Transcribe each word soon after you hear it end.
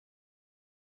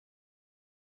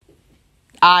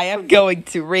I am going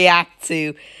to react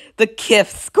to the Kiff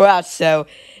Squirrel Show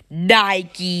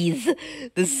Nikes.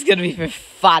 This is going to be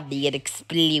funny and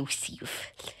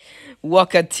explosive.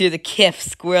 Welcome to the Kiff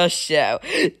Squirrel Show.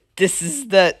 This is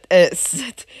the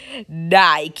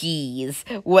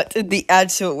Nikes. What in the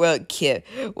actual world, Kiff?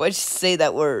 Why'd you say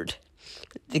that word?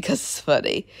 Because it's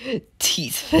funny.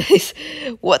 Tease face.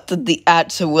 What in the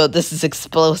actual world? This is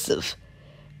explosive.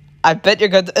 I bet you're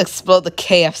going to explode the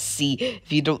KFC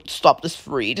if you don't stop this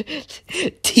read.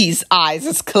 T's eyes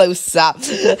is close up.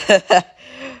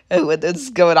 What's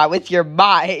going on with your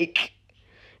mic?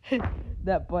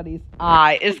 That bunny's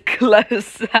eye is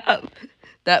close up.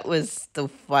 That was so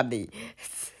funny.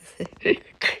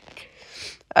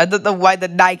 I don't know why the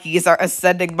Nikes are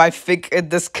ascending my finger in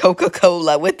this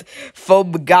Coca-Cola with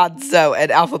foam gonzo and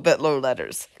alphabet low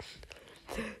letters.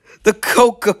 The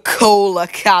Coca-Cola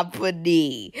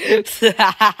Company.